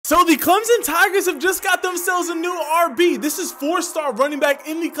So the Clemson Tigers have just got themselves a new RB. This is 4-star running back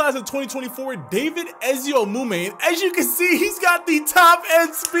in the class of 2024, David Eziomume. And as you can see, he's got the top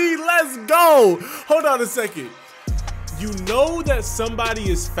end speed. Let's go. Hold on a second. You know that somebody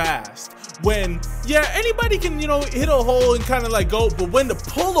is fast when, yeah, anybody can, you know, hit a hole and kind of like go, but when to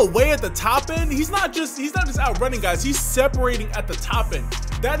pull away at the top end, he's not just outrunning guys, he's separating at the top end.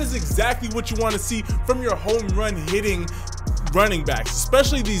 That is exactly what you want to see from your home run hitting running backs,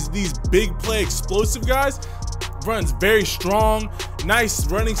 especially these big play explosive guys. Runs very strong, nice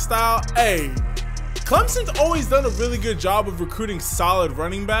running style. Hey, Clemson's always done a really good job of recruiting solid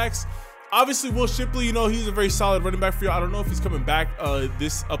running backs. Obviously, Will Shipley, you know, he's a very solid running back for you. I don't know if he's coming back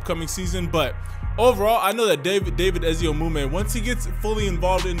this upcoming season, but overall, I know that David Eziomume, once he gets fully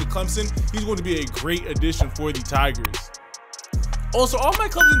involved into Clemson, he's going to be a great addition for the Tigers. Also, all my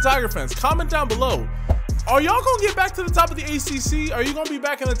Clemson Tiger fans, comment down below. Are y'all going to get back to the top of the ACC? Are you going to be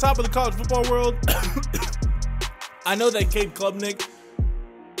back in the top of the college football world? I know that Cade Klubnik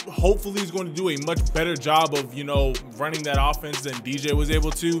hopefully is going to do a much better job of, you know, running that offense than DJ was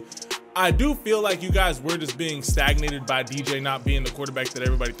able to. I do feel like you guys were just being stagnated by DJ not being the quarterback that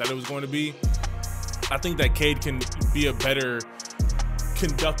everybody thought it was going to be. I think that Cade can be a better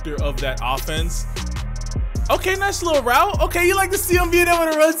conductor of that offense. Okay, nice little route. Okay, you like to see him being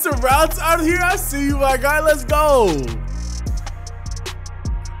able to run some routes out here? I see you, my guy. Let's go.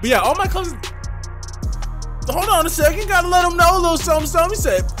 But yeah, all my Clemson. Hold on a second. Gotta let him know a little something. He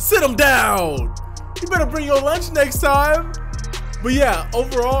said, sit him down. You better bring your lunch next time. But yeah,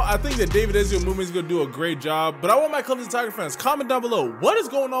 overall, I think that David Eziomume is going to do a great job. But I want my Clemson Tiger fans, comment down below. What is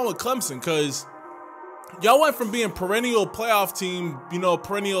going on with Clemson? Because y'all went from being perennial playoff team, you know,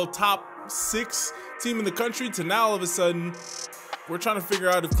 perennial top 6 team in the country to now all of a sudden we're trying to figure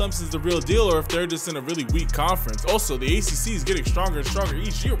out if Clemson's the real deal or if they're just in a really weak conference. Also, the ACC is getting stronger and stronger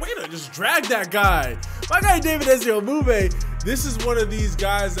each year. Way to just drag that guy. My guy David Eziomume, this is one of these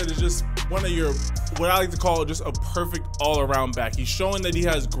guys that is just one of your, what I like to call just a perfect all-around back. He's showing that he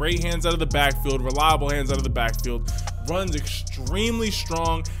has great hands out of the backfield, reliable hands out of the backfield, runs extremely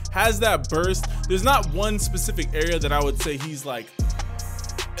strong, has that burst. There's not one specific area that I would say he's like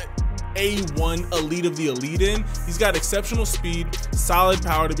A1 elite of the elite in. He's got exceptional speed, solid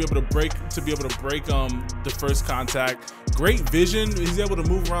power to be able to break the first contact, great vision. He's able to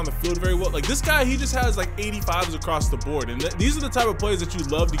move around the field very well. Like this guy, he just has like 85s across the board, and these are the type of players that you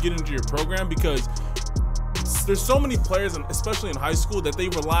love to get into your program because there's so many players, and especially in high school, that they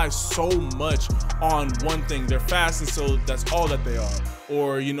rely so much on one thing. They're fast, and so that's all that they are.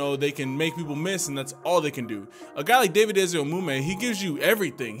 Or, you know, they can make people miss, and that's all they can do. A guy like David Eziomume, he gives you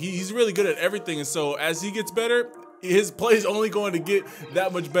everything. He's really good at everything, and so as he gets better, his play is only going to get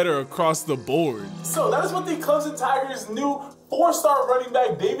that much better across the board. So that is what the Clemson Tigers' new 4-star running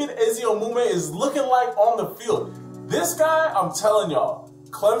back, David Eziomume, is looking like on the field. This guy, I'm telling y'all,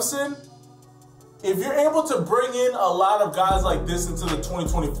 Clemson, if you're able to bring in a lot of guys like this into the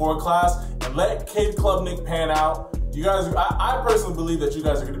 2024 class and let Cade Klubnik pan out, you guys, I personally believe that you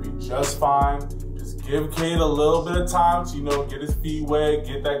guys are going to be just fine. Just give Cade a little bit of time to, you know, get his feet wet,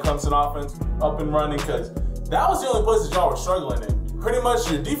 get that Clemson offense up and running, because that was the only place that y'all were struggling in. Pretty much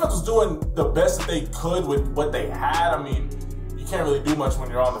your defense was doing the best that they could with what they had. I mean, you can't really do much when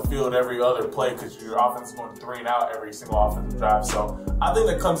you're on the field every other play because your offense is going 3 and out every single offensive drive. So I think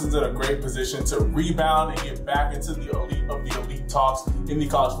that Clemson's in a great position to rebound and get back into the elite of the elite talks in the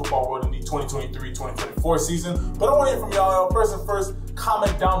college football world in the 2023-2024 season. But I want to hear from y'all. First,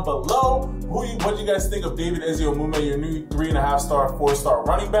 comment down below what you guys think of David Eziomume, your new 3.5-star, 4-star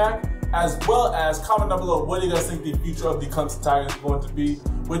running back, as well as comment down below what do you guys think the future of the Clemson Tigers is going to be.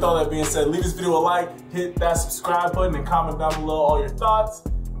 With all that being said, leave this video a like, hit that subscribe button, and comment down below all your thoughts.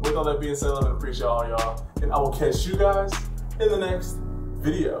 With all that being said, I love and appreciate all y'all, and I will catch you guys in the next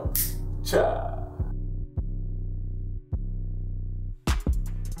video. Ciao.